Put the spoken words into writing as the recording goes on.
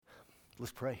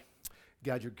Let's pray.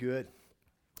 God, you're good,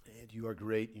 and you are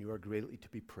great, and you are greatly to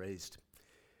be praised.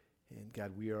 And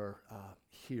God, we are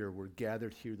here. We're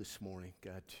gathered here this morning,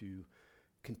 God, to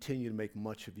continue to make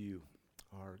much of you,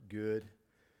 our good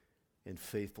and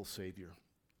faithful Savior.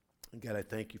 And God, I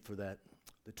thank you for that,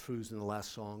 the truths in the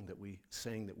last song that we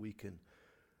sang, that we can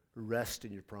rest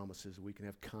in your promises, we can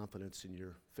have confidence in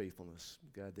your faithfulness.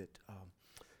 God,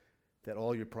 that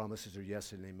all your promises are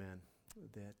yes and amen,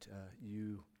 that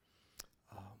you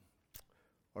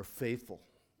are faithful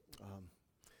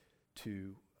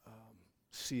to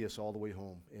see us all the way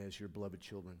home as your beloved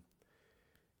children.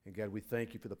 And God, we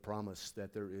thank you for the promise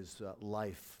that there is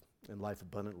life and life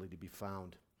abundantly to be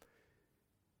found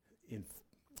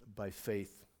by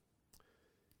faith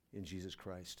in Jesus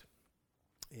Christ.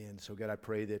 And so, God, I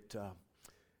pray that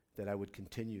I would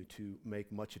continue to make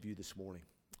much of you this morning.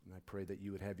 And I pray that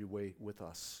you would have your way with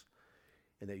us,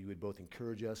 and that you would both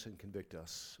encourage us and convict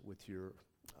us with your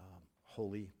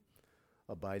holy,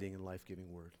 abiding, and life-giving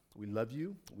word. We love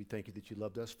you. We thank you that you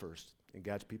loved us first. And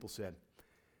God's people said,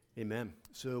 amen.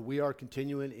 So we are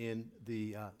continuing in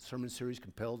the sermon series,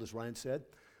 Compelled, as Ryan said.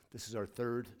 This is our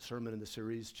third sermon in the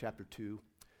series, chapter 2,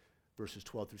 verses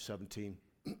 12 through 17.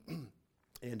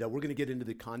 And we're going to get into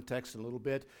the context in a little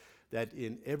bit. That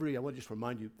I want to just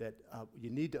remind you that we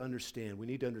need to understand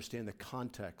the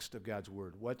context of God's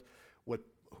word.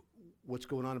 What's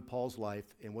going on in Paul's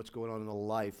life and what's going on in the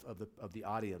life of the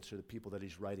audience or the people that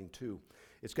he's writing to.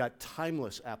 It's got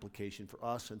timeless application for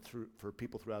us and for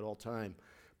people throughout all time,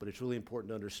 but it's really important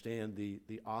to understand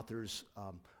the author's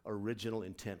original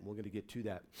intent. We're going to get to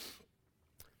that.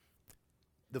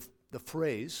 The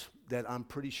phrase that I'm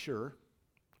pretty sure,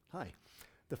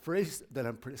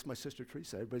 it's my sister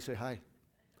Teresa. Everybody say hi.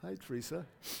 Hi, Teresa.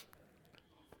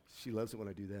 She loves it when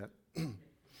I do that.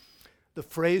 The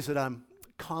phrase that I'm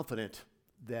confident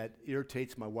that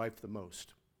irritates my wife the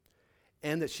most,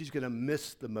 and that she's going to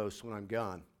miss the most when I'm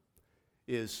gone,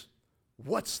 is,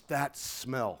 what's that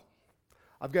smell?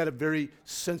 I've got a very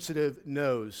sensitive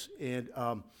nose, and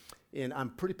I'm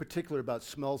pretty particular about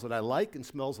smells that I like and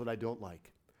smells that I don't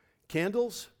like.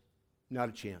 Candles, not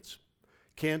a chance.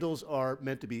 Candles are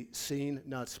meant to be seen,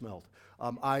 not smelled.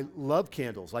 I love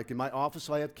candles. Like in my office,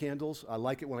 I have candles. I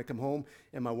like it when I come home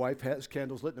and my wife has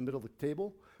candles lit in the middle of the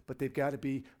table, but they've got to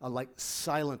be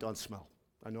silent on smell.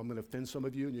 I know I'm going to offend some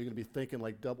of you, and you're going to be thinking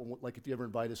double, like if you ever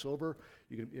invite us over,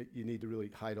 you need to really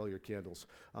hide all your candles,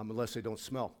 unless they don't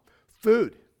smell.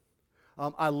 Food.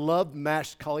 I love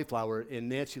mashed cauliflower, and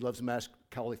Nancy loves mashed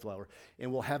cauliflower,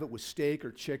 and we'll have it with steak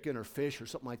or chicken or fish or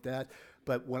something like that.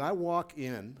 But when I walk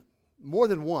in, more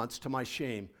than once, to my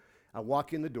shame, I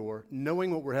walk in the door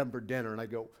knowing what we're having for dinner, and I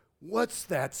go, what's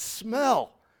that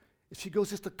smell? And she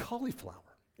goes, it's the cauliflower,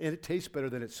 and it tastes better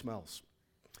than it smells.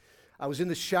 I was in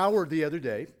the shower the other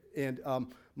day, and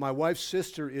my wife's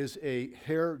sister is a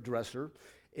hairdresser,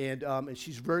 and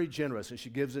she's very generous, and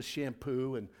she gives us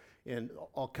shampoo and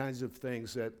all kinds of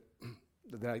things that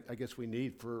I guess we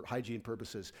need for hygiene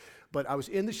purposes. But I was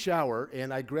in the shower,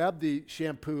 and I grabbed the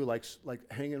shampoo, like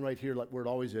hanging right here, like where it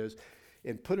always is,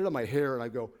 and put it on my hair, and I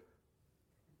go,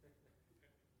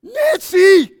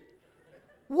 Nancy,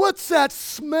 what's that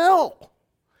smell?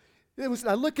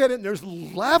 I look at it, and there's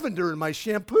lavender in my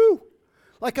shampoo.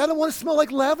 Like, I don't want to smell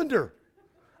like lavender.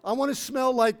 I want to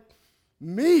smell like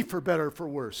me, for better or for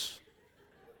worse.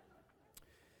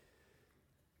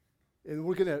 And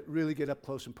we're going to really get up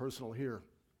close and personal here.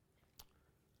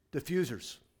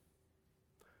 Diffusers.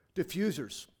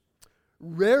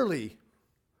 Rarely,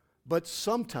 but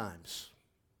sometimes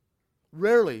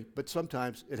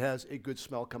it has a good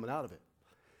smell coming out of it.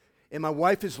 And my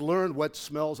wife has learned what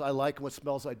smells I like and what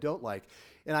smells I don't like.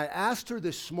 And I asked her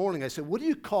this morning, I said, what do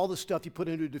you call the stuff you put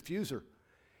into a diffuser?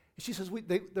 And she says,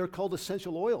 they're called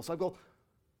essential oils. I go,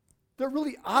 they're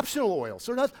really optional oils.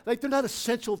 They're not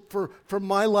essential for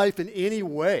my life in any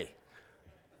way.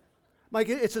 Like,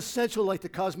 it's essential, like, to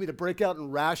cause me to break out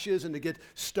in rashes and to get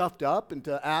stuffed up and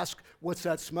to ask, what's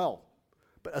that smell?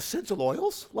 But essential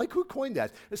oils? Like, who coined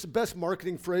that? It's the best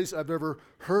marketing phrase I've ever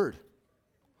heard.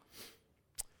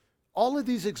 All of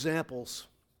these examples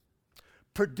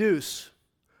produce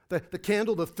the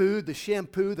candle, the food, the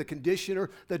shampoo, the conditioner,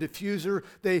 the diffuser.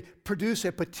 They produce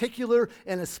a particular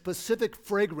and a specific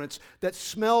fragrance that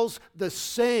smells the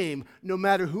same no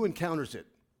matter who encounters it.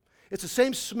 It's the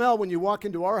same smell when you walk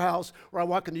into our house or I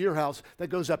walk into your house that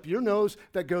goes up your nose,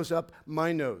 that goes up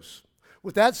my nose.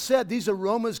 With that said, these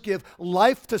aromas give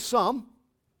life to some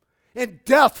and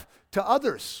death to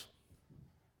others.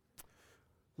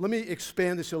 Let me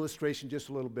expand this illustration just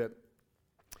a little bit.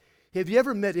 Have you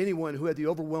ever met anyone who had the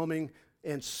overwhelming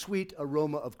and sweet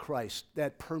aroma of Christ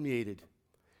that permeated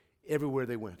everywhere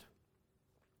they went.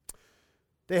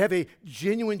 They have a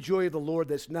genuine joy of the Lord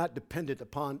that's not dependent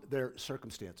upon their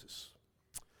circumstances.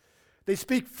 They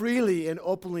speak freely and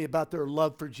openly about their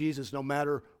love for Jesus no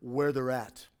matter where they're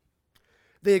at.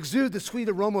 They exude the sweet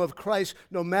aroma of Christ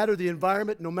no matter the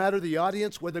environment, no matter the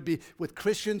audience, whether it be with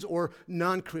Christians or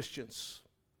non-Christians.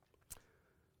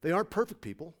 They aren't perfect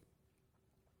people,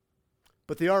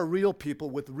 but they are real people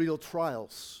with real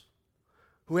trials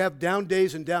who have down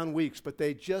days and down weeks, but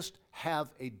they just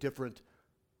have a different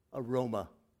aroma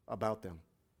about them.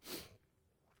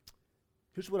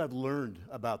 Here's what I've learned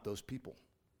about those people.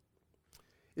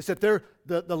 It's that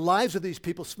the lives of these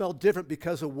people smell different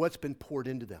because of what's been poured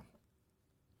into them,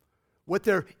 what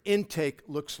their intake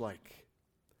looks like.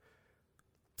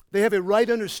 They have a right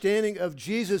understanding of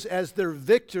Jesus as their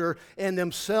victor and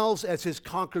themselves as his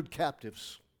conquered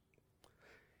captives.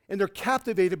 And they're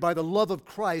captivated by the love of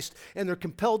Christ, and they're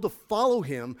compelled to follow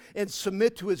him and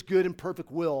submit to his good and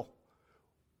perfect will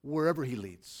wherever he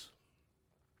leads.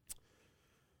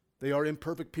 They are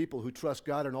imperfect people who trust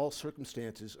God in all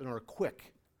circumstances and are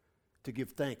quick to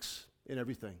give thanks in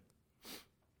everything.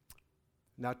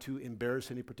 Not to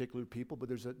embarrass any particular people, but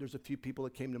there's a few people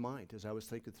that came to mind as I was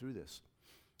thinking through this.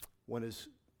 One is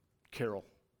Carol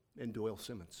and Doyle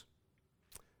Simmons.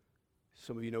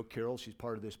 Some of you know Carol. She's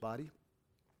part of this body.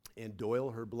 And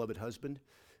Doyle, her beloved husband,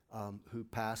 who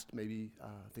passed maybe,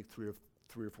 I think, three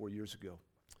or 4 years ago.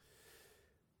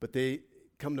 But they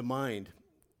come to mind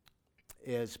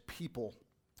as people,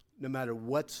 no matter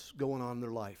what's going on in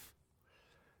their life,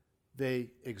 they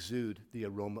exude the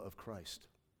aroma of Christ.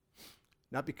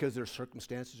 Not because their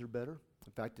circumstances are better.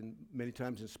 In fact, many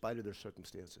times in spite of their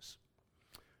circumstances.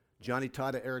 Johnny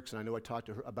Tata Erickson, I know I talked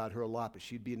to her about her a lot, but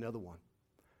she'd be another one.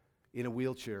 In a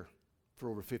wheelchair for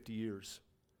over 50 years.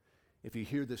 If you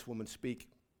hear this woman speak,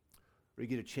 or you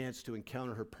get a chance to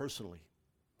encounter her personally,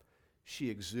 she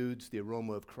exudes the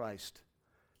aroma of Christ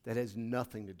that has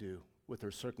nothing to do with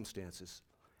her circumstances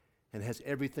and has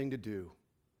everything to do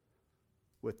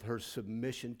with her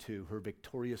submission to her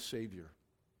victorious Savior,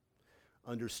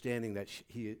 understanding that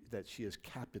she is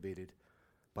captivated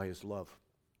by his love.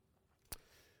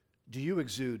 Do you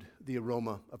exude the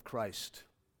aroma of Christ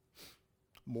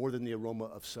more than the aroma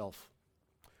of self?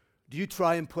 Do you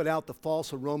try and put out the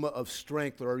false aroma of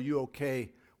strength, or are you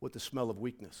okay with the smell of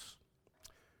weakness?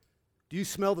 Do you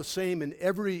smell the same in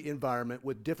every environment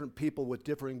with different people with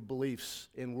differing beliefs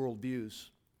and worldviews?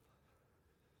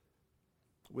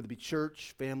 Whether it be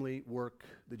church, family, work,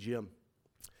 the gym.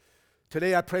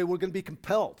 Today I pray we're going to be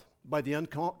compelled by the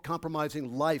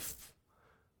uncompromising life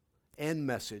and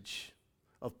message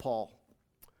of Paul.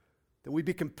 That we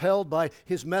be compelled by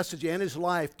his message and his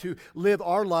life to live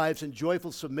our lives in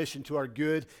joyful submission to our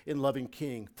good and loving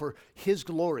King for his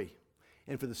glory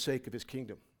and for the sake of his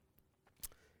kingdom.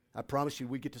 I promise you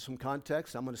we get to some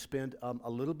context. I'm going to spend a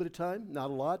little bit of time,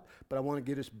 not a lot, but I want to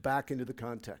get us back into the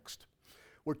context.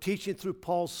 We're teaching through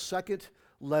Paul's second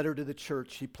letter to the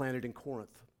church he planted in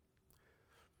Corinth.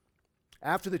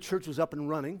 After the church was up and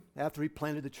running, after he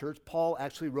planted the church, Paul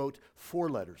actually wrote 4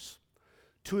 letters.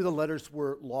 2 of the letters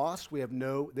were lost. They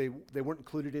weren't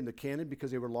included in the canon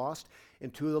because they were lost.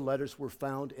 And 2 of the letters were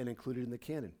found and included in the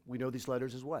canon. We know these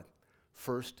letters as what?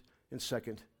 1st and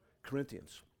 2nd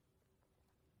Corinthians.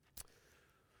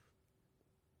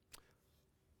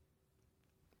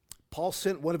 Paul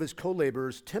sent one of his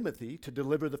co-laborers, Timothy, to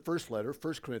deliver the first letter,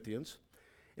 1 Corinthians.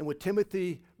 And what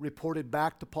Timothy reported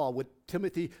back to Paul, what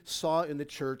Timothy saw in the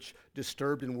church,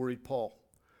 disturbed and worried Paul.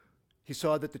 He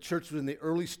saw that the church was in the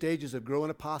early stages of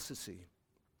growing apostasy.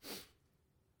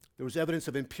 There was evidence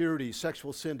of impurity,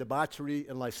 sexual sin, debauchery,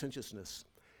 and licentiousness.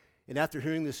 And after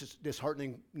hearing this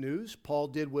disheartening news, Paul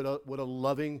did what a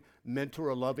loving mentor,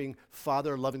 a loving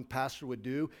father, a loving pastor would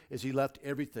do, is he left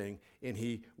everything and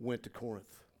he went to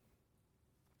Corinth.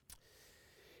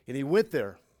 And he went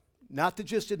there, not to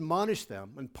just admonish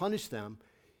them and punish them,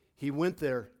 he went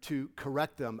there to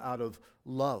correct them out of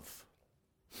love.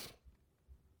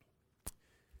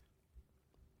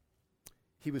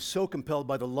 He was so compelled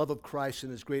by the love of Christ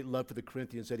and his great love for the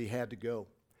Corinthians that he had to go.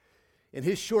 And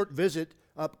his short visit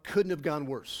up couldn't have gone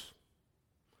worse.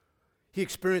 He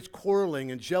experienced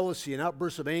quarreling and jealousy and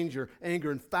outbursts of anger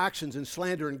and factions and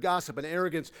slander and gossip and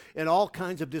arrogance and all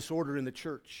kinds of disorder in the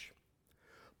church.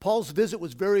 Paul's visit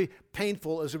was very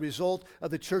painful as a result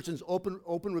of the church's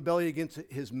open rebellion against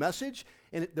his message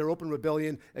and their open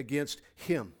rebellion against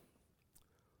him.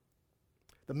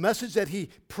 The message that he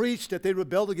preached that they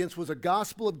rebelled against was a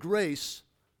gospel of grace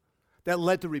that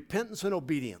led to repentance and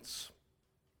obedience.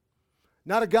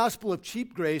 Not a gospel of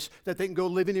cheap grace that they can go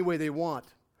live any way they want,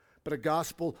 but a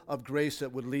gospel of grace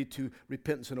that would lead to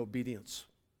repentance and obedience.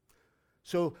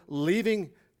 So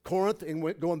leaving Corinth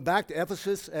and going back to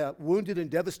Ephesus, wounded and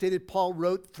devastated, Paul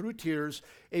wrote through tears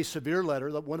a severe letter,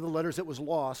 one of the letters that was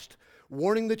lost,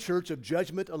 warning the church of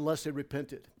judgment unless they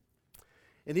repented.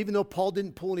 And even though Paul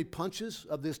didn't pull any punches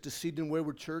of this deceived and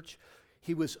wayward church,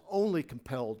 he was only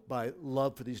compelled by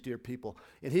love for these dear people.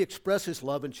 And he expressed his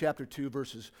love in chapter 2,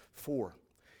 verses 4.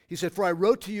 He said, "For I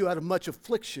wrote to you out of much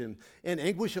affliction and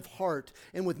anguish of heart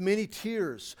and with many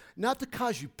tears, not to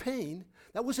cause you pain."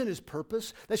 That wasn't his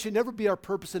purpose. That should never be our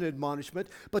purpose and admonishment,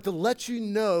 but to let you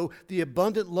know the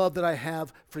abundant love that I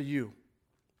have for you.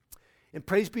 And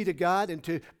praise be to God, and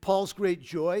to Paul's great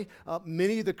joy,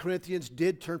 many of the Corinthians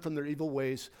did turn from their evil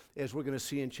ways, as we're going to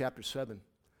see in chapter 7.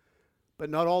 But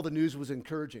not all the news was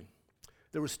encouraging.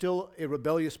 There was still a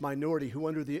rebellious minority who,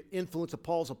 under the influence of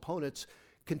Paul's opponents,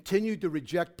 continued to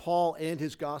reject Paul and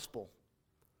his gospel.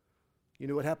 You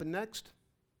know what happened next?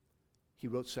 He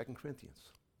wrote 2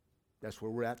 Corinthians. That's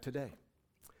where we're at today.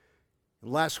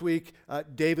 And last week,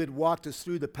 David walked us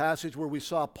through the passage where we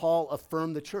saw Paul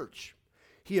affirm the church.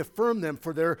 He affirmed them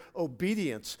for their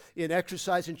obedience in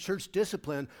exercising church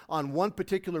discipline on one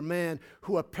particular man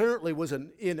who apparently was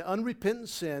in unrepentant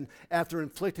sin after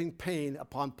inflicting pain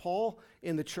upon Paul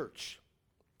in the church.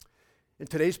 In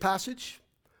today's passage,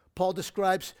 Paul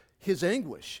describes his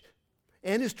anguish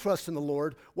and his trust in the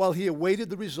Lord while he awaited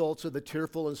the results of the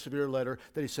tearful and severe letter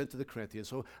that he sent to the Corinthians.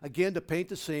 So again, to paint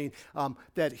the scene,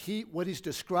 that what he's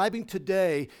describing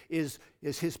today is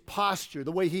his posture,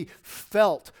 the way he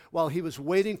felt while he was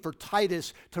waiting for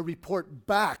Titus to report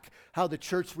back how the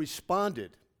church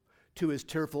responded to his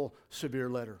tearful, severe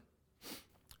letter.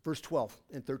 Verse 12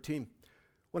 and 13.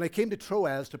 "When I came to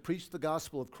Troas to preach the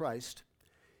gospel of Christ,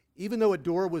 even though a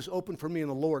door was open for me in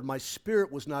the Lord, my spirit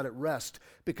was not at rest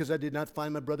because I did not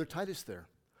find my brother Titus there.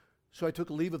 So I took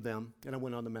leave of them and I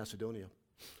went on to Macedonia."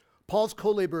 Paul's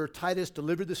co-laborer Titus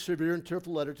delivered the severe and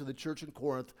tearful letter to the church in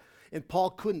Corinth, and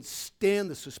Paul couldn't stand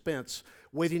the suspense,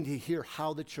 waiting to hear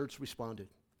how the church responded.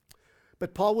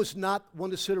 But Paul was not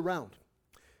one to sit around.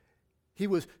 He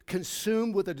was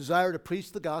consumed with a desire to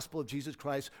preach the gospel of Jesus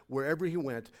Christ wherever he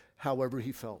went, however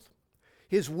he felt.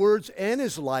 His words and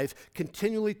his life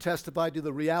continually testified to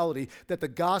the reality that the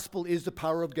gospel is the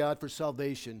power of God for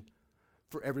salvation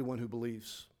for everyone who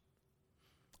believes.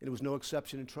 And it was no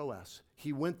exception in Troas.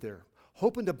 He went there,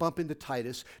 hoping to bump into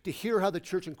Titus, to hear how the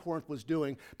church in Corinth was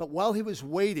doing. But while he was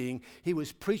waiting, he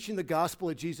was preaching the gospel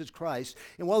of Jesus Christ.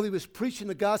 And while he was preaching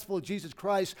the gospel of Jesus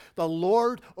Christ, the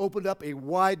Lord opened up a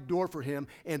wide door for him,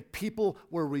 and people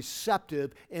were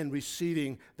receptive in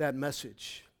receiving that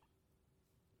message.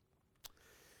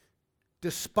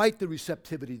 Despite the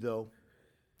receptivity, though,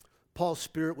 Paul's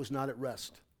spirit was not at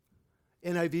rest.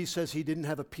 NIV says he didn't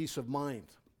have a peace of mind.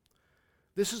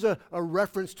 This is a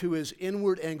reference to his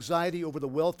inward anxiety over the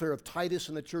welfare of Titus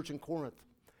and the church in Corinth.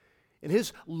 And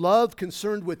his love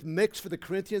concerned with mix for the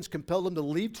Corinthians compelled him to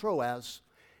leave Troas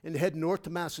and head north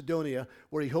to Macedonia,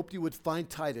 where he hoped he would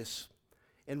find Titus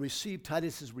and receive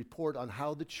Titus's report on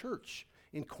how the church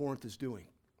in Corinth is doing.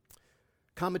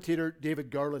 Commentator David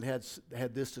Garland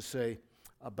had this to say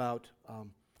about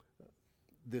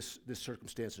this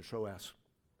circumstance in Troas.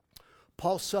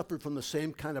 "Paul suffered from the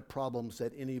same kind of problems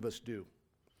that any of us do.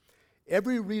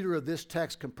 Every reader of this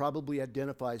text can probably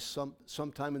identify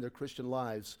sometime in their Christian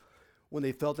lives when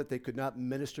they felt that they could not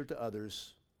minister to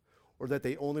others, or that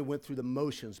they only went through the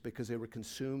motions because they were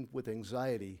consumed with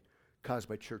anxiety caused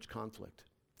by church conflict.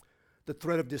 The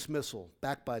threat of dismissal,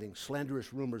 backbiting,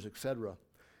 slanderous rumors, etc.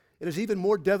 It is even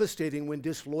more devastating when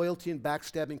disloyalty and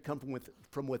backstabbing come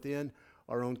from within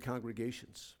our own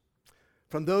congregations,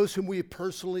 from those whom we have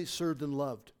personally served and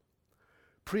loved.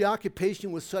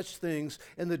 Preoccupation with such things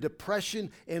and the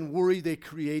depression and worry they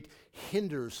create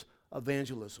hinders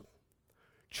evangelism.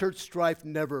 Church strife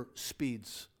never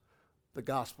speeds the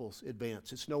gospel's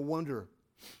advance. It's no wonder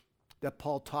that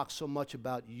Paul talks so much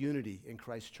about unity in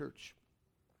Christ's church.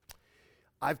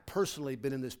 I've personally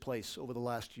been in this place over the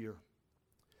last year.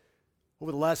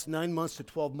 Over the last 9 months to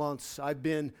 12 months, I've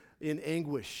been in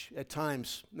anguish at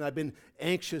times, and I've been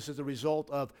anxious as a result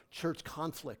of church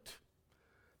conflict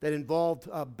that involved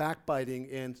backbiting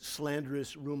and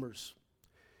slanderous rumors.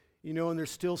 You know, and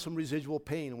there's still some residual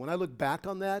pain. When I look back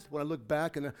on that, when I look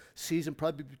back in a season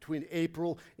probably between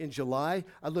April and July,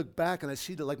 I look back and I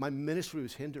see that like my ministry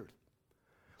was hindered.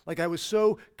 Like I was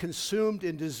so consumed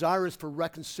and desirous for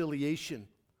reconciliation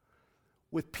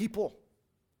with people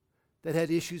that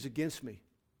had issues against me,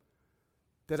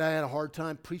 that I had a hard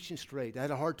time preaching straight. I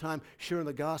had a hard time sharing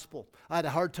the gospel. I had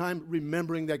a hard time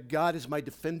remembering that God is my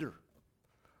defender.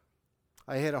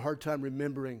 I had a hard time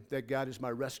remembering that God is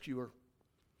my rescuer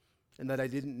and that I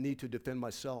didn't need to defend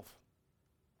myself.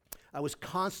 I was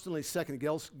constantly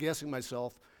second-guessing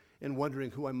myself and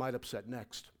wondering who I might upset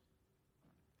next.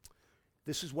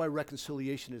 This is why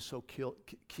reconciliation is so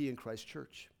key in Christ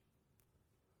Church.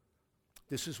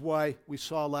 This is why we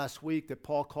saw last week that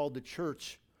Paul called the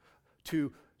church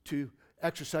to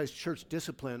exercise church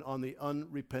discipline on the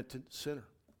unrepentant sinner.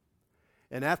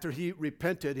 And after he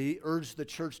repented, he urged the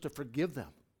church to forgive them.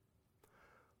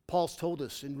 Paul's told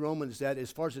us in Romans that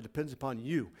as far as it depends upon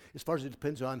you, as far as it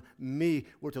depends on me,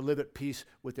 we're to live at peace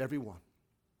with everyone,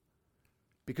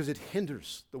 because it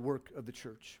hinders the work of the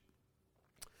church.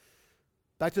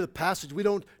 Back to the passage, we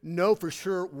don't know for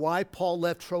sure why Paul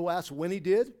left Troas when he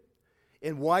did,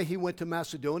 and why he went to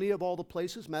Macedonia of all the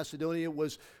places. Macedonia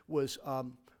was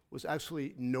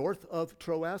actually north of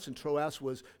Troas, and Troas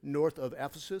was north of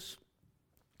Ephesus.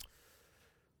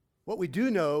 What we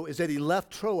do know is that he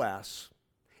left Troas,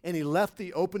 and he left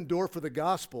the open door for the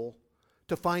gospel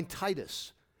to find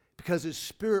Titus, because his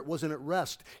spirit wasn't at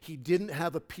rest. He didn't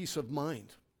have a peace of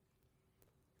mind.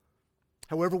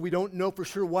 However, we don't know for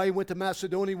sure why he went to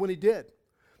Macedonia when he did.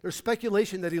 There's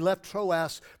speculation that he left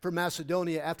Troas for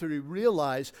Macedonia after he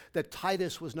realized that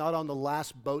Titus was not on the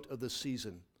last boat of the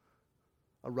season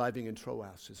arriving in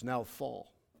Troas. It's now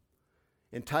fall.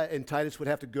 And Titus would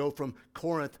have to go from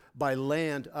Corinth by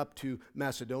land up to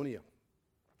Macedonia.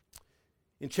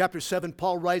 In chapter 7,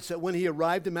 Paul writes that when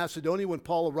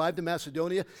Paul arrived in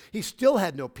Macedonia, he still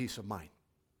had no peace of mind.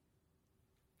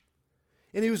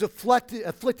 And he was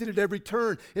afflicted at every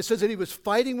turn. It says that he was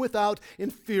fighting without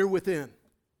and fear within.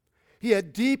 He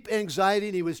had deep anxiety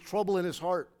and he was troubled in his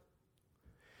heart.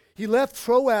 He left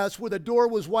Troas where the door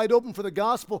was wide open for the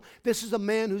gospel. This is a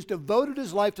man who's devoted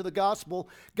his life to the gospel.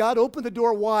 God opened the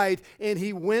door wide, and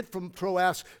he went from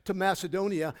Troas to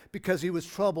Macedonia because he was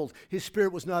troubled. His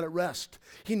spirit was not at rest.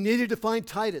 He needed to find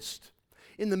Titus.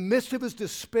 In the midst of his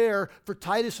despair for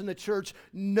Titus and the church,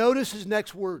 notice his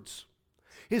next words.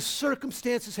 His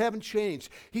circumstances haven't changed.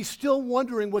 He's still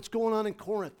wondering what's going on in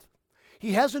Corinth.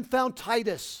 He hasn't found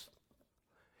Titus.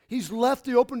 He's left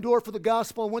the open door for the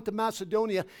gospel and went to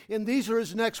Macedonia, and these are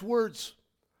his next words.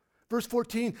 Verse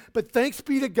 14, but thanks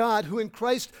be to God who in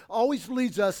Christ always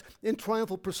leads us in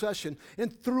triumphal procession,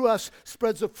 and through us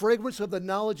spreads the fragrance of the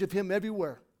knowledge of him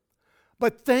everywhere.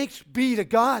 But thanks be to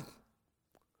God.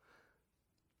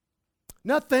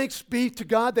 Not thanks be to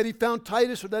God that he found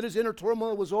Titus or that his inner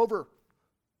turmoil was over.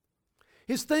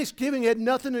 His thanksgiving had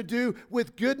nothing to do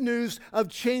with good news of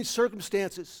changed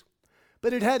circumstances.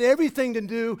 But it had everything to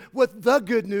do with the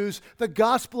good news, the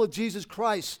gospel of Jesus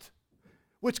Christ,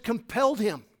 which compelled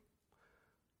him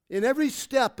in every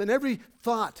step and every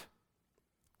thought.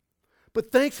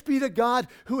 But thanks be to God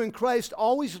who in Christ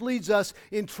always leads us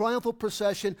in triumphal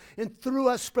procession, and through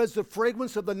us spreads the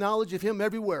fragrance of the knowledge of him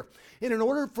everywhere. And in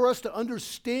order for us to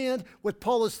understand what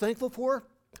Paul is thankful for,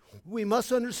 we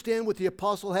must understand what the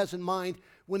apostle has in mind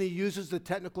when he uses the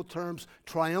technical terms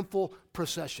triumphal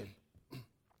procession.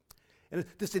 And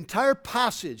this entire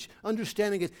passage,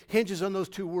 understanding it, hinges on those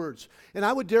two words. And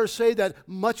I would dare say that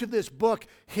much of this book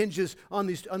hinges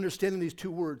on understanding these two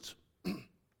words.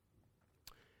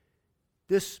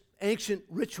 This ancient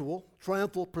ritual,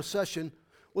 triumphal procession,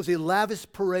 was a lavish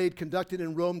parade conducted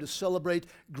in Rome to celebrate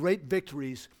great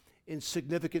victories in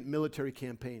significant military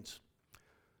campaigns.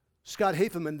 Scott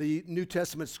Haferman, the New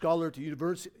Testament scholar at the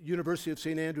University of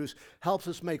St. Andrews, helps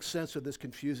us make sense of this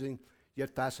confusing yet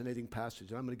fascinating passage.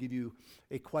 And I'm going to give you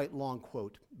a quite long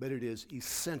quote, but it is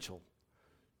essential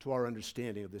to our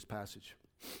understanding of this passage.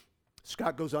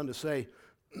 Scott goes on to say,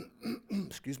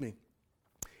 excuse me,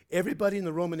 everybody in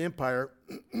the Roman Empire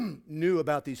knew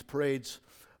about these parades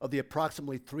of the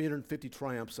approximately 350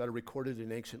 triumphs that are recorded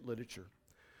in ancient literature.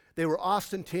 They were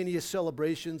ostentatious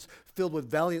celebrations filled with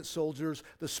valiant soldiers,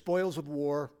 the spoils of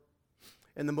war,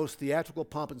 and the most theatrical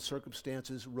pomp and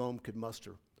circumstances Rome could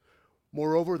muster.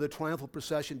 Moreover, the triumphal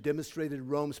procession demonstrated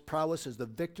Rome's prowess as the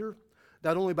victor,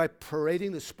 not only by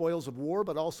parading the spoils of war,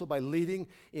 but also by leading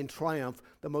in triumph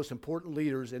the most important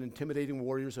leaders and intimidating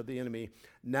warriors of the enemy,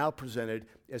 now presented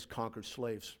as conquered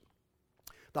slaves.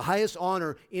 The highest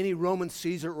honor any Roman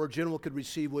Caesar or general could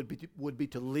receive would be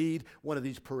to lead one of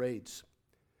these parades.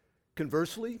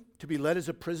 Conversely, to be led as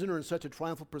a prisoner in such a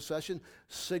triumphal procession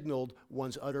signaled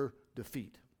one's utter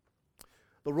defeat.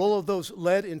 The role of those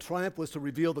led in triumph was to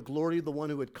reveal the glory of the one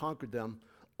who had conquered them,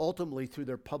 ultimately through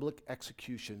their public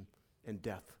execution and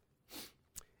death.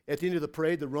 At the end of the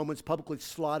parade, the Romans publicly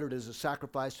slaughtered as a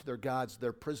sacrifice to their gods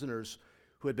their prisoners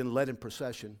who had been led in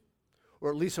procession, or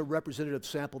at least a representative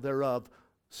sample thereof,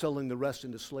 selling the rest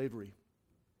into slavery.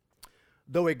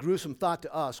 Though a gruesome thought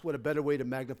to us, what a better way to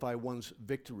magnify one's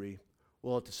victory,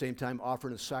 while at the same time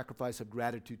offering a sacrifice of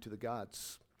gratitude to the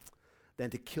gods. than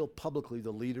to kill publicly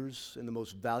the leaders and the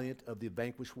most valiant of the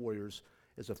vanquished warriors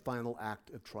as a final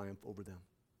act of triumph over them.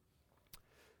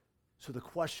 So the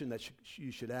question that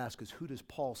you should ask is, who does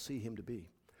Paul see him to be?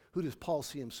 Who does Paul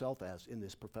see himself as in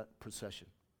this procession?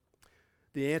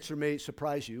 The answer may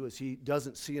surprise you, as he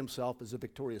doesn't see himself as a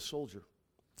victorious soldier,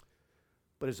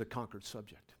 but as a conquered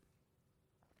subject.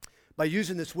 By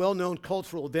using this well-known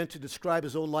cultural event to describe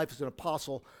his own life as an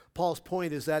apostle, Paul's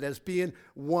point is that as being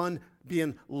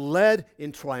led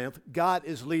in triumph, God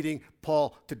is leading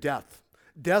Paul to death.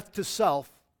 Death to self,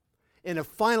 and a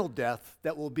final death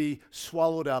that will be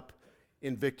swallowed up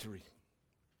in victory.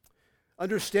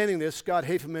 Understanding this, Scott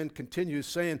Haferman continues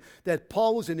saying that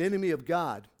Paul was an enemy of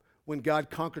God when God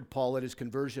conquered Paul at his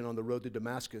conversion on the road to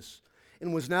Damascus,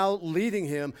 and was now leading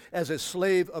him as a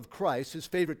slave of Christ, his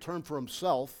favorite term for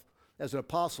himself as an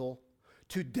apostle,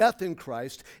 to death in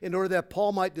Christ, in order that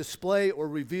Paul might display or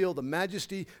reveal the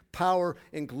majesty, power,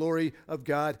 and glory of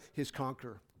God, his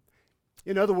conqueror.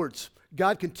 In other words,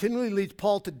 God continually leads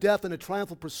Paul to death in a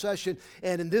triumphal procession,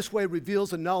 and in this way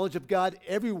reveals the knowledge of God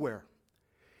everywhere.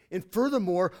 And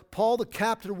furthermore, Paul the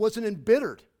captor wasn't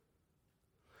embittered.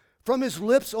 From his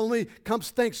lips only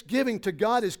comes thanksgiving to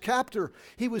God, his captor.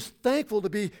 He was thankful to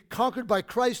be conquered by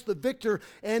Christ the victor,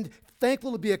 and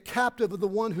thankful to be a captive of the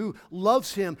one who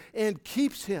loves him and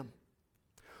keeps him.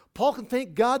 Paul can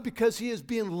thank God because he is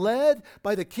being led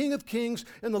by the King of Kings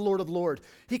and the Lord of Lords.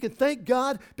 He can thank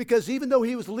God because even though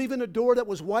he was leaving a door that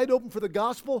was wide open for the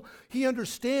gospel, he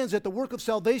understands that the work of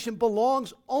salvation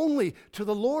belongs only to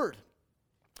the Lord.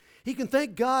 He can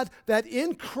thank God that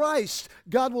in Christ,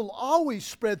 God will always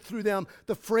spread through them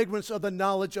the fragrance of the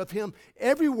knowledge of him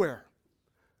everywhere.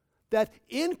 That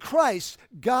in Christ,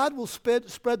 God will spread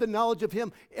the knowledge of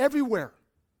him everywhere,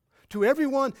 to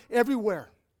everyone, everywhere.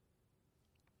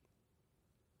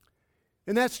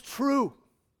 And that's true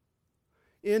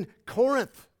in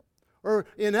Corinth, or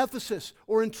in Ephesus,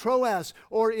 or in Troas,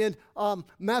 or in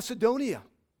Macedonia.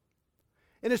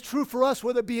 And it's true for us,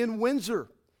 whether it be in Windsor,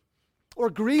 or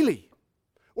Greeley,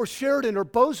 or Sheridan, or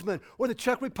Bozeman, or the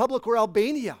Czech Republic, or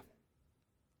Albania.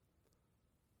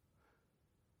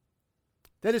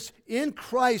 That it's in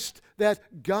Christ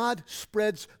that God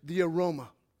spreads the aroma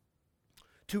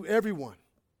to everyone,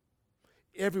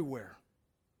 everywhere.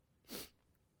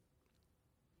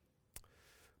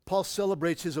 Paul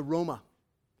celebrates his aroma.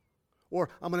 Or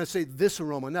I'm going to say this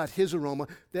aroma, not his aroma.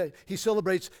 That he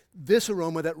celebrates this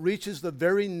aroma that reaches the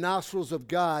very nostrils of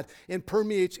God and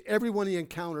permeates everyone he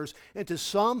encounters. And to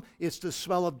some, it's the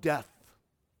smell of death.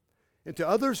 And to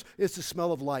others, it's the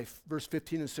smell of life. Verse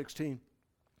 15 and 16.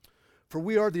 For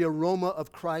we are the aroma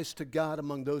of Christ to God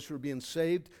among those who are being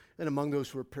saved and among those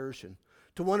who are perishing.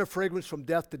 To one a fragrance from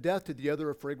death to death, to the other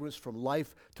a fragrance from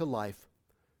life to life.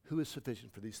 Who is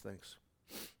sufficient for these things?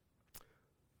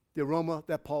 The aroma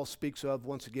that Paul speaks of,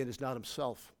 once again, is not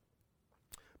himself,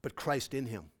 but Christ in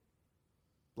him,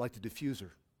 like the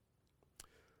diffuser.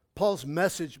 Paul's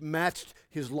message matched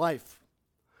his life.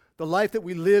 The life that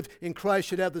we live in Christ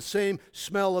should have the same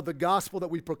smell of the gospel that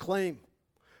we proclaim,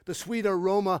 the sweet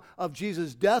aroma of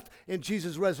Jesus' death and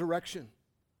Jesus' resurrection.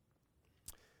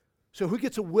 So who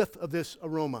gets a whiff of this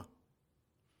aroma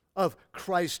of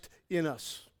Christ in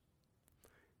us?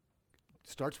 It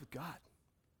starts with God.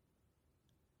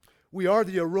 We are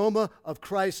the aroma of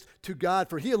Christ to God,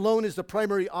 for he alone is the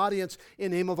primary audience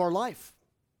and aim of our life.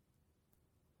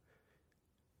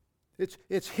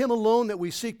 It's him alone that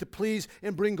we seek to please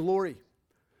and bring glory.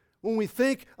 When we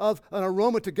think of an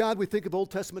aroma to God, we think of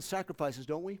Old Testament sacrifices,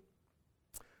 don't we?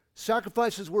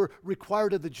 Sacrifices were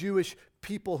required of the Jewish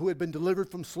people who had been delivered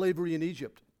from slavery in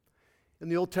Egypt.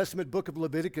 And the Old Testament book of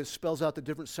Leviticus spells out the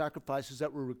different sacrifices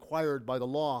that were required by the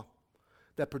law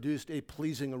that produced a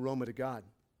pleasing aroma to God.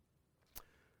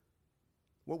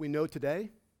 What we know today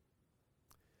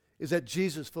is that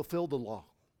Jesus fulfilled the law,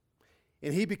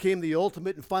 and he became the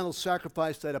ultimate and final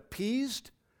sacrifice that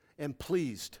appeased and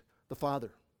pleased the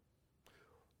Father.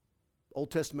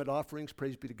 Old Testament offerings,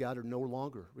 praise be to God, are no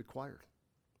longer required.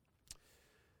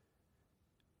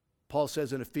 Paul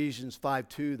says in Ephesians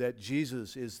 5:2 that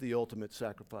Jesus is the ultimate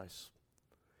sacrifice.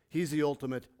 He's the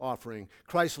ultimate offering.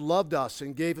 Christ loved us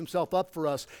and gave himself up for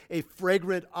us, a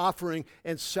fragrant offering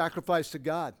and sacrifice to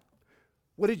God.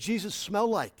 What did Jesus smell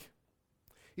like?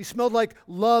 He smelled like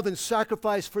love and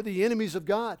sacrifice for the enemies of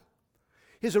God.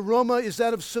 His aroma is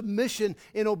that of submission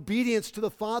and obedience to the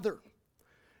Father.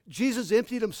 Jesus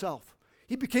emptied himself.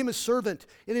 He became a servant,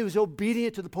 and he was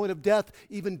obedient to the point of death,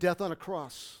 even death on a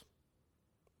cross.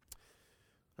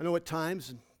 I know at times,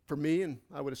 and for me, and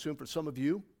I would assume for some of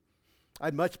you,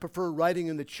 I'd much prefer riding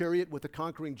in the chariot with the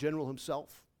conquering general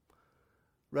himself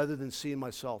rather than seeing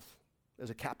myself as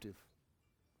a captive.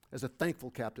 as a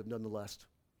thankful captive nonetheless.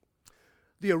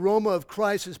 The aroma of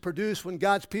Christ is produced when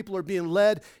God's people are being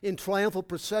led in triumphal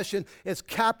procession as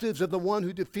captives of the one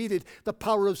who defeated the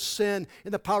power of sin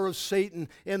and the power of Satan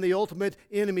and the ultimate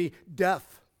enemy,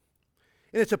 death.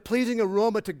 And it's a pleasing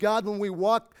aroma to God when we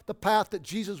walk the path that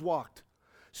Jesus walked,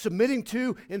 submitting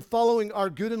to and following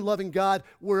our good and loving God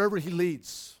wherever he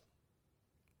leads.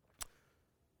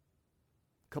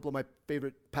 A couple of my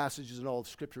favorite passages in all of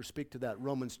Scripture speak to that.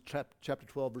 Romans chapter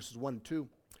 12, verses 1 and 2.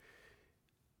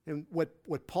 And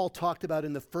what Paul talked about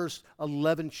in the first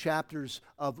 11 chapters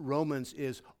of Romans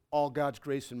is all God's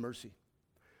grace and mercy.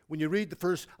 When you read the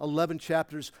first 11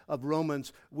 chapters of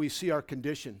Romans, we see our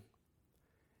condition.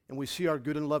 And we see our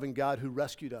good and loving God who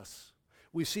rescued us.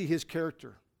 We see his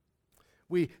character.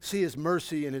 We see his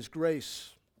mercy and his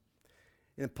grace.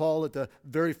 And Paul, at the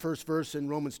very first verse in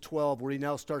Romans 12, where he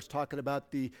now starts talking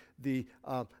about the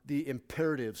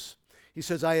imperatives, he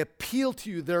says, I appeal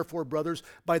to you, therefore, brothers,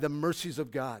 by the mercies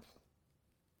of God.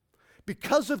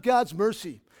 Because of God's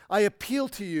mercy, I appeal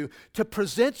to you to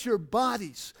present your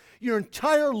bodies, your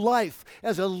entire life,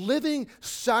 as a living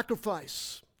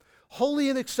sacrifice, holy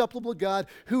and acceptable to God,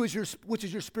 which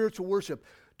is your spiritual worship.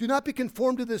 Do not be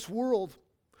conformed to this world.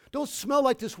 Don't smell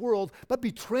like this world, but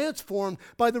be transformed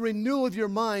by the renewal of your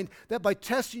mind, that by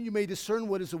testing you may discern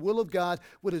what is the will of God,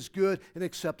 what is good and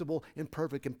acceptable and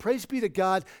perfect. And praise be to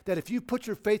God that if you put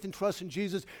your faith and trust in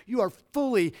Jesus, you are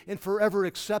fully and forever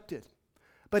accepted.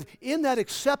 But in that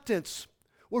acceptance,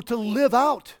 we're to live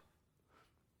out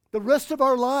the rest of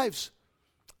our lives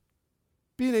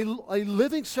being a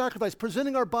living sacrifice,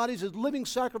 presenting our bodies as living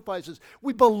sacrifices.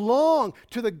 We belong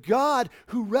to the God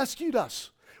who rescued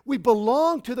us. We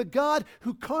belong to the God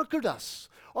who conquered us.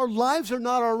 Our lives are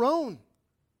not our own.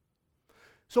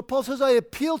 So Paul says, I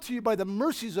appeal to you by the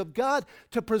mercies of God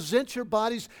to present your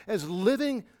bodies as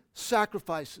living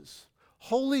sacrifices,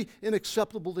 holy and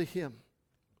acceptable to him.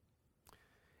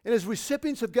 And as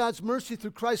recipients of God's mercy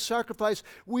through Christ's sacrifice,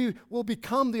 we will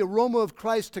become the aroma of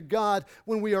Christ to God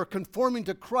when we are conforming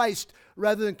to Christ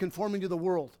rather than conforming to the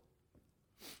world.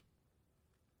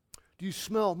 Do you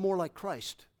smell more like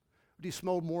Christ? Or do you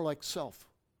smell more like self?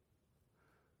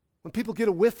 When people get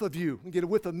a whiff of you and get a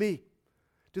whiff of me,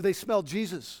 do they smell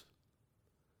Jesus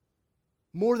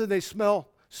more than they smell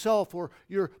self or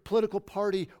your political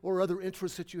party or other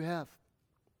interests that you have?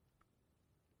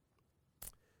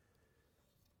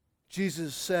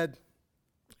 Jesus said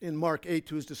in Mark 8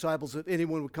 to his disciples, if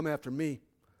anyone would come after me,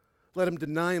 let him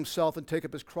deny himself and take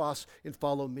up his cross and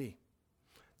follow me.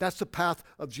 That's the path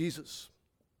of Jesus.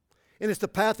 And it's the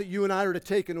path that you and I are to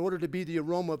take in order to be the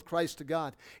aroma of Christ to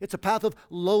God. It's a path of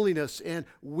lowliness and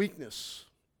weakness.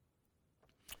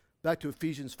 Back to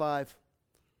Ephesians 5.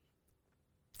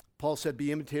 Paul said,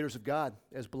 be imitators of God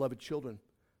as beloved children.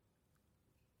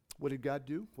 What did God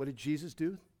do? What did Jesus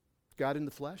do? God in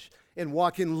the flesh, and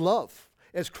walk in love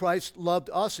as Christ loved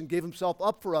us and gave himself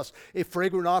up for us, a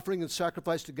fragrant offering and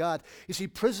sacrifice to God. You see,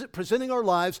 presenting our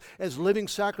lives as living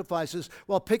sacrifices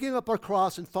while picking up our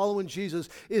cross and following Jesus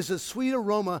is a sweet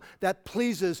aroma that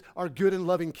pleases our good and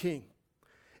loving King.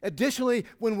 Additionally,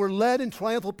 when we're led in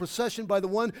triumphal procession by the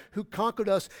one who conquered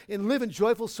us and live in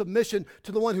joyful submission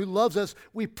to the one who loves us,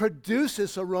 we produce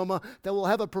this aroma that will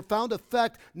have a profound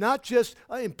effect, not just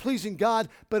in pleasing God,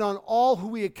 but on all who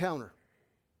we encounter.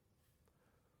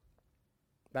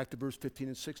 Back to verse 15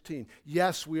 and 16.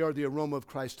 Yes, we are the aroma of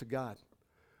Christ to God,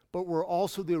 but we're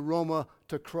also the aroma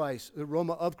to Christ, the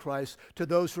aroma of Christ to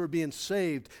those who are being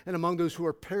saved, and among those who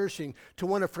are perishing, to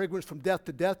one a fragrance from death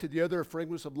to death, to the other a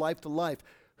fragrance of life to life.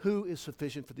 Who is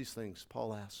sufficient for these things?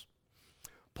 Paul asks.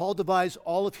 Paul divides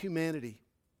all of humanity,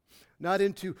 not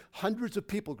into hundreds of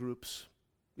people groups,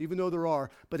 even though there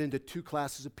are, but into two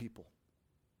classes of people.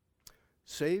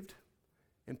 Saved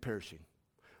and perishing.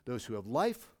 Those who have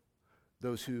life,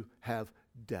 those who have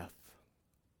death.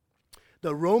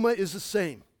 The aroma is the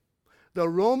same. The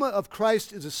aroma of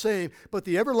Christ is the same, but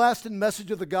the everlasting message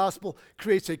of the gospel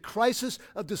creates a crisis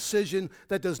of decision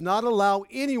that does not allow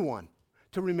anyone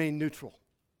to remain neutral.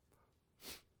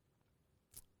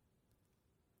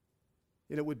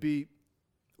 And it would be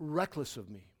reckless of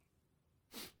me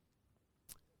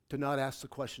to not ask the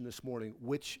question this morning,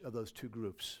 which of those two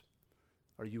groups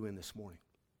are you in this morning?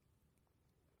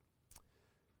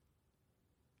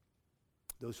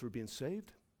 Those who are being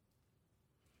saved?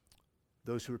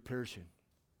 Those who are perishing?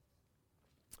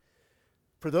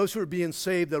 For those who are being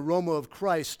saved, the aroma of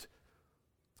Christ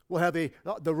will have the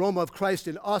aroma of Christ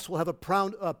in us will have a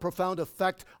profound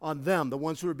effect on them, the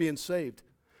ones who are being saved,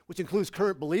 which includes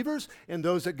current believers and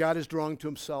those that God is drawing to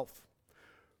himself.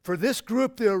 For this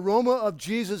group, the aroma of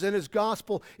Jesus and his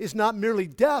gospel is not merely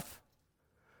death,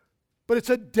 But it's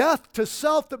a death to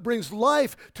self that brings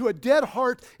life to a dead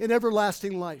heart and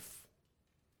everlasting life.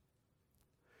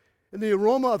 And the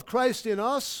aroma of Christ in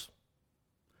us,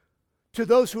 to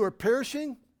those who are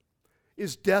perishing,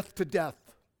 is death to death.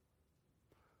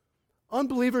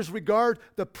 Unbelievers regard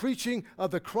the preaching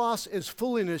of the cross as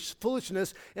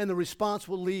foolishness, and the response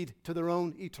will lead to their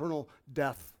own eternal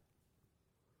death,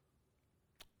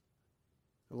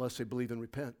 unless they believe and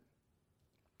repent.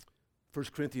 1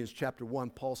 Corinthians chapter 1,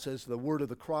 Paul says, the word of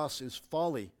the cross is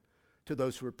folly to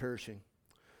those who are perishing,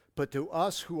 but to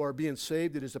us who are being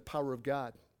saved, it is the power of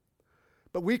God.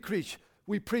 But we preach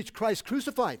Christ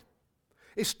crucified,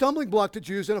 a stumbling block to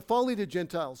Jews and a folly to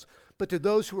Gentiles. But to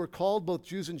those who are called, both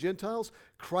Jews and Gentiles,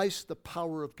 Christ the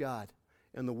power of God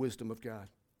and the wisdom of God.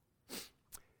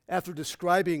 After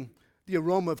describing the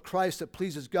aroma of Christ that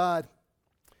pleases God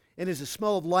and is a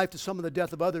smell of life to some of the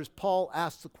death of others, Paul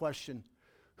asks the question,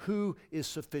 who is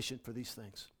sufficient for these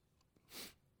things?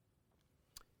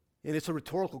 And it's a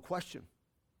rhetorical question.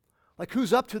 Like,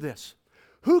 who's up to this?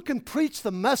 Who can preach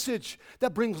the message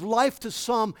that brings life to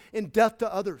some and death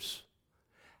to others?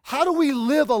 How do we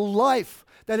live a life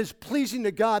that is pleasing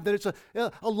to God, that it's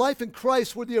a life in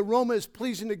Christ where the aroma is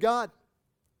pleasing to God?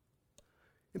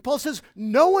 And Paul says,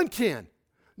 no one can.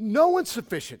 No one's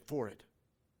sufficient for it.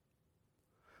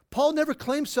 Paul never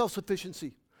claimed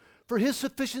self-sufficiency, for his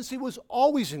sufficiency was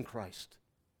always in Christ.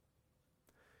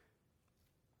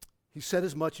 He said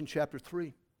as much in chapter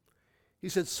 3. He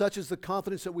said, such is the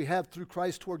confidence that we have through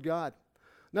Christ toward God.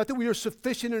 Not that we are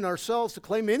sufficient in ourselves to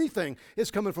claim anything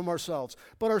is coming from ourselves,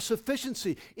 but our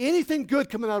sufficiency, anything good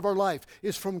coming out of our life,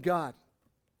 is from God.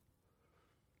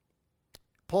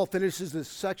 Paul finishes this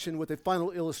section with a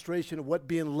final illustration of what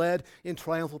being led in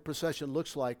triumphal procession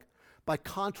looks like by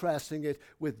contrasting it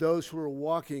with those who are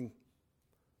walking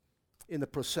in the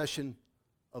procession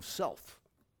of self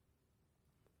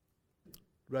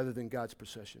rather than God's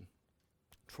procession,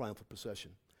 triumphal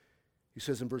procession. He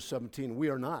says in verse 17, we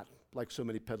are not like so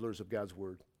many peddlers of God's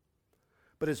word,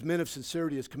 but as men of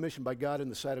sincerity, as commissioned by God in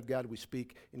the sight of God, we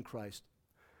speak in Christ.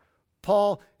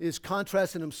 Paul is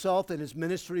contrasting himself and his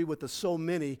ministry with the so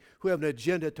many who have an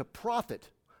agenda to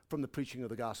profit from the preaching of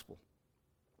the gospel.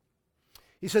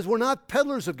 He says, we're not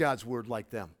peddlers of God's word like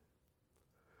them.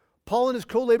 Paul and his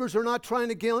co-laborers are not trying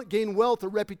to gain wealth or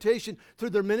reputation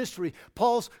through their ministry.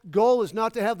 Paul's goal is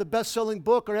not to have the best-selling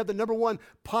book or have the #1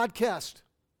 podcast.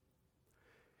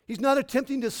 He's not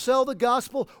attempting to sell the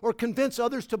gospel or convince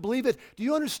others to believe it. Do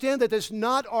you understand that that's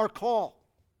not our call?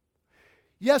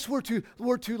 Yes, we're to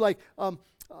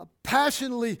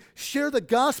passionately share the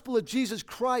gospel of Jesus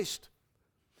Christ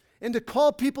and to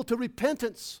call people to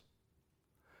repentance.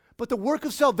 But the work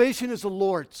of salvation is the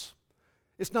Lord's.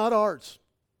 It's not ours.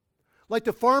 Like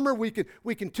the farmer, we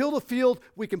can till the field,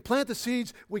 we can plant the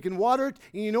seeds, we can water it,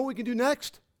 and you know what we can do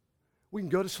next? We can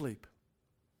go to sleep.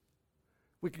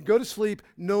 We can go to sleep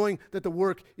knowing that the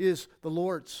work is the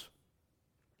Lord's.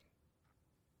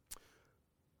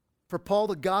 For Paul,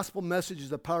 the gospel message is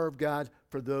the power of God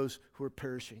for those who are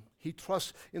perishing. He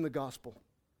trusts in the gospel.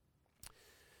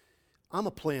 I'm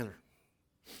a planner.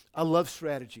 I love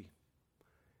strategy.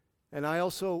 And I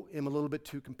also am a little bit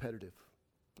too competitive,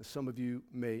 as some of you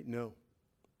may know.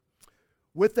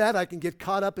 With that, I can get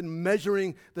caught up in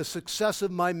measuring the success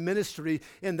of my ministry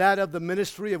and that of the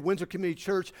ministry of Windsor Community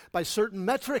Church by certain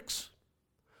metrics.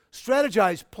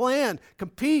 Strategize, plan,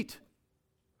 compete.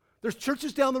 There's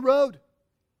churches down the road.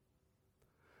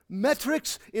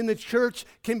 Metrics in the church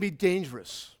can be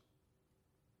dangerous.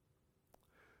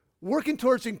 Working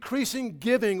towards increasing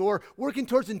giving or working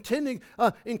towards increasing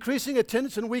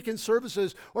attendance in weekend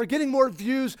services or getting more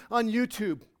views on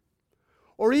YouTube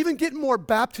or even getting more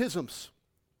baptisms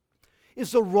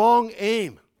is the wrong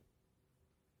aim.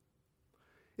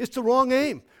 It's the wrong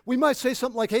aim. We might say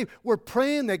something like, hey, we're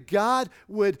praying that God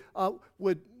would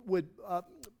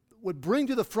bring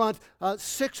to the front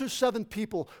 6 or 7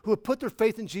 people who have put their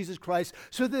faith in Jesus Christ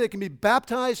so that they can be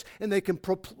baptized and they can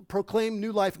proclaim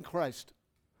new life in Christ.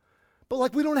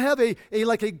 But we don't have a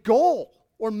goal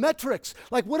or metrics.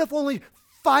 Like, what if only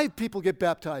 5 people get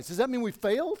baptized? Does that mean we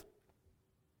failed?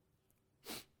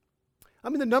 I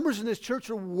mean, the numbers in this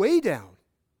church are way down,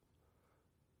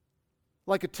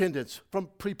 like attendance from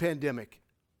pre-pandemic.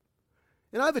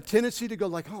 And I have a tendency to go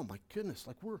oh my goodness,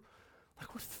 we're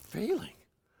failing.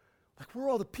 Where are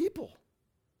all the people?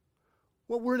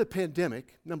 Well, we're in a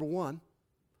pandemic, number one.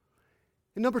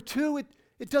 And number two,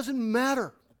 it doesn't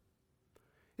matter.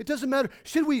 It doesn't matter.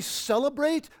 Should we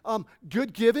celebrate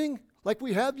good giving like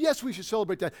we have? Yes, we should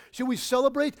celebrate that. Should we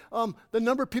celebrate the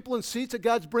number of people in seats that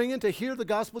God's bringing to hear the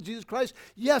gospel of Jesus Christ?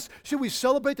 Yes. Should we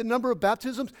celebrate the number of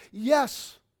baptisms?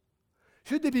 Yes.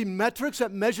 Should they be metrics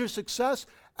that measure success?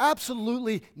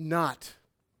 Absolutely not.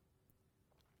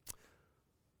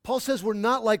 Paul says we're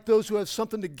not like those who have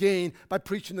something to gain by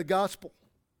preaching the gospel.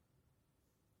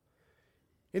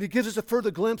 And he gives us a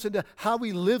further glimpse into how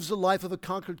he lives the life of a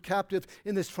conquered captive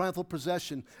in this triumphal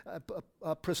procession at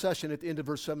the end of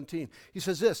verse 17. He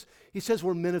says this, he says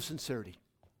we're men of sincerity.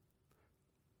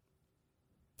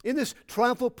 In this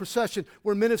triumphal procession,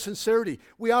 we're men of sincerity.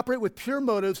 We operate with pure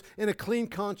motives and a clean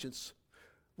conscience.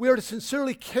 We are to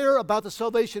sincerely care about the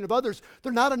salvation of others.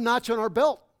 They're not a notch on our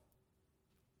belt.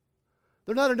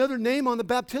 They're not another name on the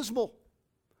baptismal.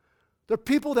 They're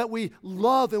people that we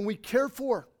love and we care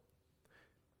for.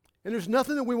 And there's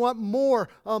nothing that we want more.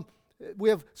 We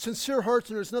have sincere hearts,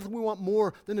 and there's nothing we want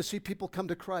more than to see people come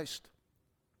to Christ.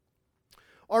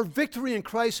 Our victory in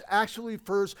Christ actually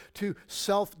refers to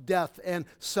self-death and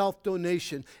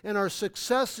self-donation. And our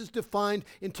success is defined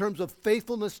in terms of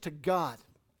faithfulness to God.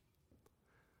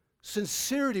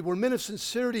 Sincerity, we're men of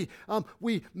sincerity.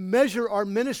 We measure our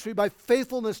ministry by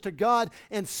faithfulness to God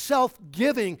and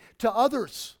self-giving to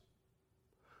others.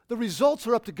 The results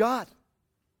are up to God.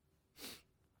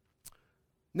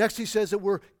 Next, he says that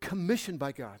we're commissioned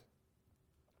by God.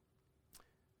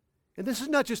 And this is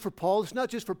not just for Paul, it's not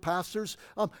just for pastors,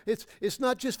 it's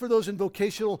not just for those in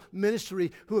vocational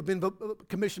ministry who have been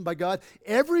commissioned by God.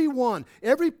 Everyone,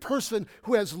 every person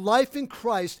who has life in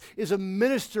Christ is a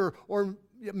minister or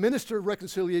minister of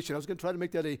reconciliation. I was going to try to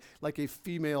make that a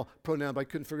female pronoun, but I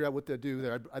couldn't figure out what to do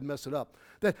there. I'd mess it up.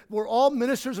 That we're all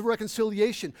ministers of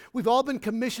reconciliation. We've all been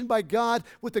commissioned by God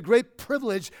with the great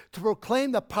privilege to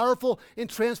proclaim the powerful and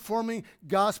transforming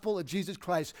gospel of Jesus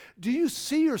Christ. Do you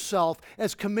see yourself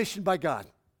as commissioned by God?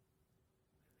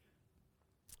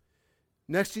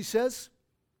 Next, he says,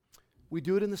 we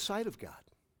do it in the sight of God.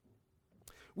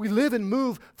 We live and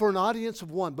move for an audience of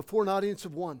one, before an audience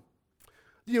of one.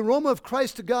 The aroma of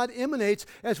Christ to God emanates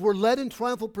as we're led in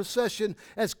triumphal procession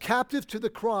as captive to the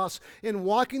cross in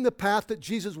walking the path that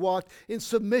Jesus walked in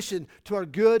submission to our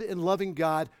good and loving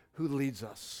God who leads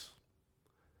us.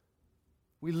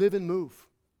 We live and move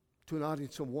to an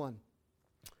audience of one.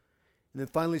 And then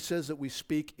finally says that we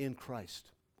speak in Christ.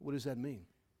 What does that mean?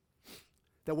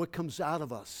 That what comes out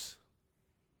of us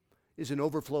is an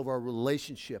overflow of our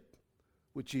relationship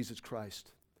with Jesus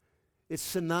Christ. It's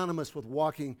synonymous with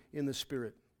walking in the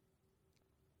Spirit.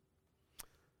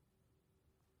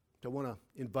 I want to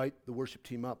invite the worship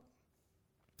team up.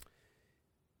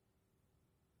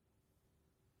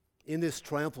 In this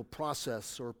triumphal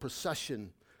process or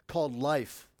procession called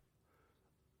life,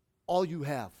 all you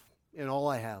have and all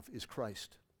I have is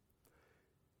Christ.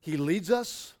 He leads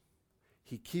us,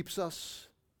 He keeps us,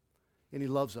 and He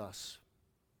loves us.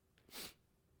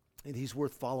 And He's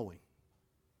worth following.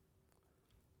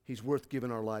 He's worth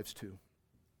giving our lives to.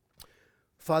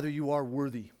 Father, you are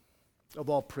worthy of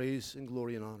all praise and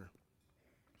glory and honor.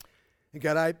 And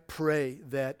God, I pray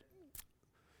that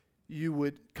you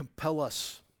would compel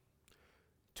us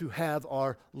to have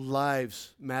our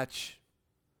lives match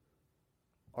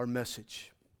our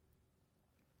message.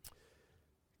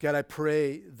 God, I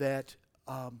pray that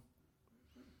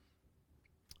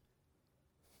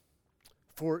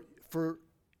for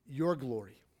your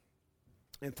glory,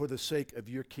 and for the sake of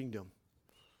your kingdom,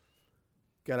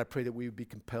 God, I pray that we would be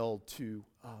compelled to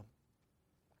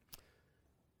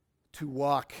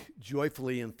walk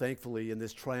joyfully and thankfully in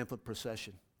this triumphant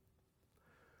procession.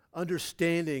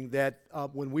 Understanding that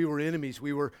when we were enemies,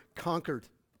 we were conquered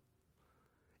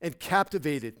and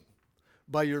captivated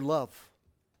by your love.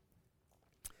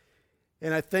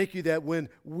 And I thank you that when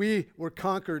we were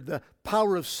conquered, the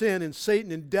power of sin and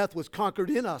Satan and death was conquered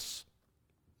in us.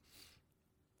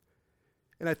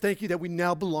 And I thank you that we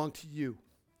now belong to you,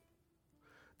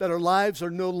 that our lives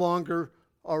are no longer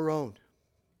our own,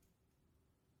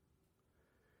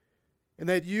 and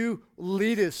that you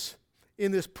lead us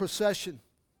in this procession,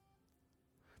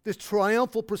 this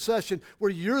triumphal procession where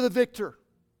you're the victor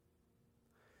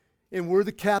and we're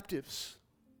the captives.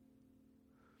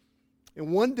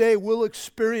 And one day we'll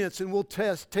experience and we'll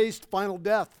taste final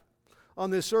death on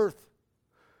this earth.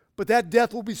 But that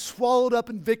death will be swallowed up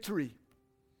in victory.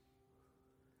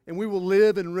 And we will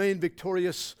live and reign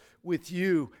victorious with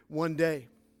you one day.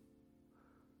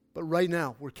 But right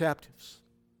now, we're captives.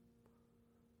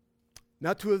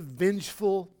 Not to a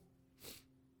vengeful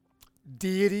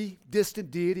deity,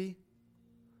 distant deity,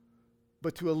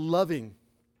 but to a loving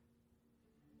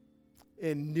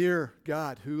and near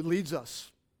God who leads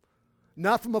us.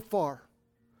 Not from afar,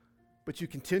 but you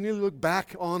continually look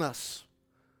back on us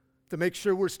to make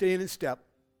sure we're staying in step,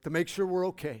 to make sure we're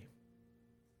okay.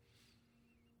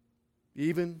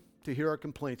 Even to hear our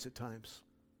complaints at times.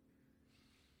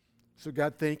 So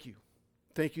God, thank you.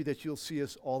 Thank you that you'll see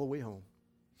us all the way home.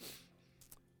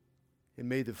 And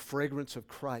may the fragrance of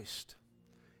Christ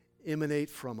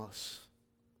emanate from us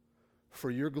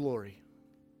for your glory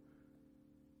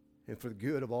and for the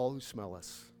good of all who smell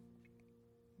us.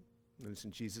 And it's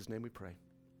in Jesus' name we pray.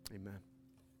 Amen.